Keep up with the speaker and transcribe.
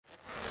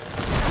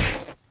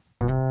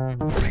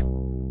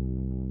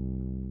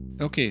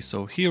Okay,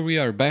 so here we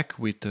are back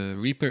with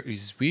Reaper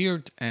is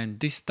weird, and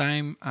this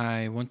time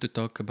I want to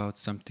talk about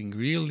something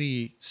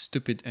really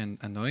stupid and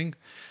annoying.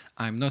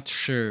 I'm not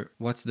sure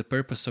what's the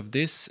purpose of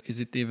this. Is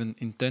it even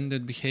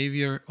intended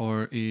behavior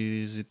or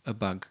is it a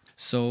bug?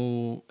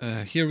 So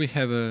here we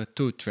have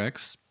two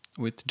tracks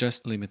with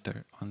just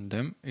limiter on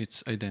them.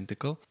 It's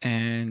identical.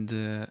 And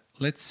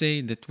let's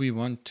say that we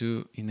want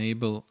to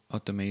enable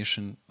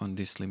automation on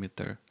this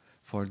limiter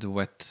for the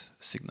wet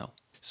signal.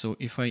 So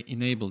if I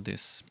enable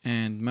this,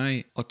 and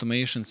my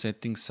automation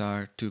settings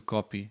are to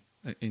copy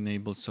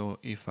enabled, so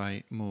if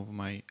I move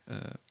my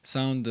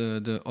sound,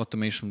 the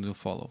automation will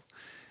follow.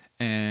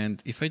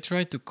 And if I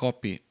try to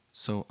copy,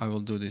 so I will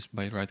do this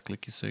by right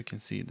clicking so you can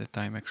see that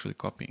I'm actually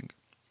copying.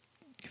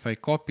 If I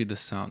copy the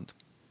sound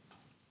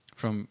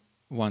from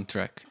one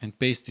track and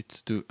paste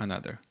it to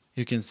another,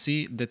 you can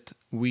see that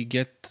we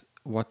get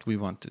what we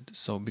wanted.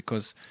 So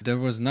because there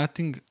was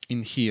nothing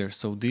in here,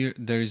 so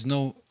there is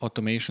no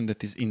automation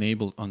that is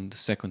enabled on the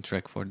second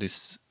track for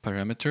this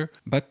parameter.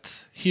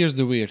 But here's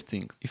the weird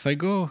thing. If I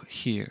go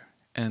here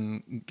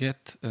and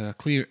get a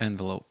clear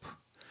envelope,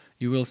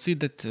 you will see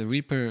that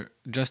Reaper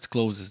just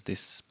closes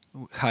this,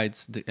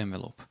 hides the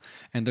envelope.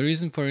 And the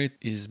reason for it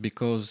is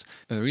because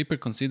Reaper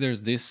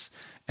considers this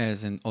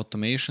as an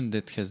automation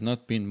that has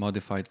not been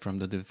modified from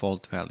the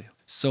default value.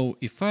 So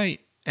if I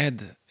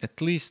add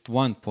at least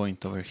 1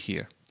 point over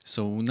here,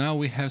 so now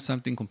we have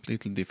something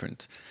completely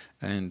different,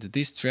 and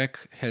this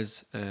track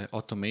has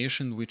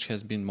automation which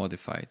has been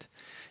modified.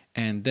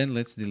 And then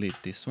let's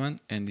delete this one,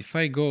 and if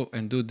I go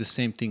and do the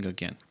same thing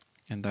again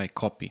and I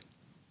copy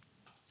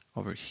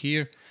over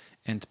here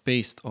and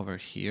paste over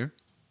here,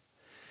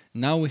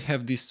 now we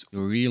have this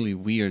really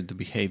weird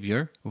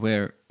behavior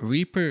where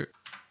Reaper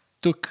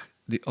took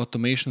the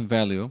automation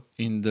value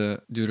in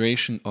the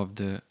duration of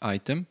the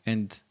item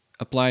and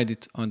applied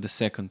it on the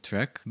second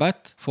track,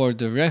 but for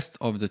the rest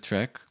of the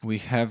track we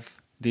have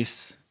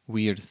this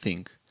weird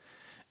thing.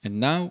 And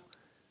now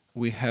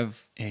we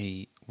have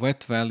a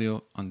wet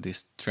value on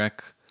this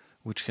track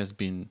which has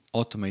been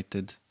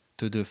automated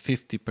to the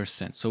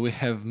 50%. So we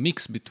have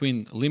mix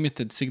between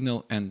limited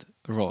signal and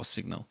raw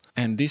signal.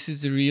 And this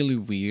is really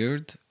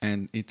weird,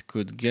 and it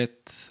could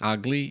get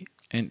ugly,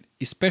 and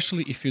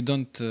especially if you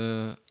don't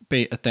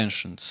pay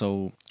attention.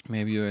 So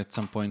maybe you at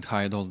some point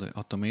hide all the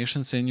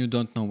automations and you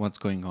don't know what's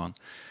going on.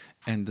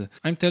 And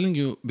I'm telling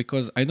you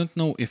because I don't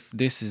know if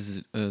this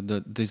is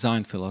the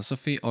design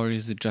philosophy or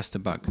is it just a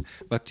bug.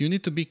 But you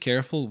need to be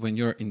careful when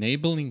you're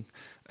enabling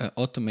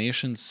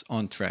automations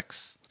on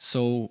tracks.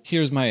 So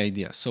here's my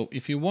idea. So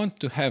if you want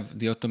to have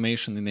the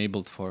automation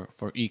enabled for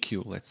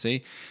EQ, let's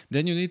say,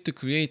 then you need to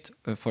create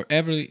for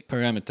every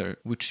parameter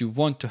which you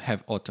want to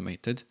have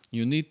automated,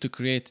 you need to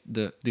create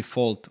the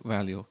default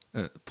value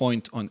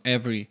point on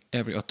every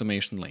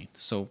automation lane.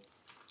 So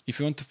if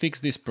you want to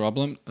fix this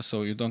problem,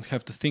 so you don't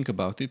have to think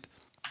about it,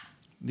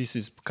 this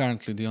is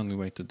currently the only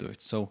way to do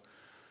it. So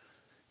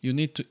you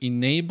need to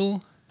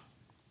enable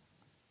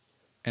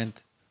and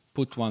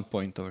put 1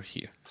 point over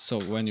here. So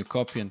when you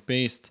copy and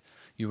paste,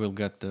 you will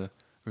get the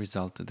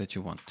result that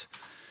you want.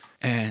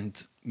 And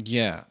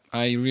yeah,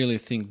 I really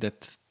think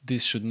that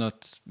this should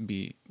not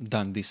be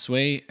done this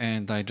way,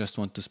 and I just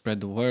want to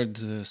spread the word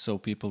so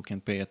people can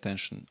pay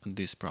attention on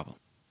this problem.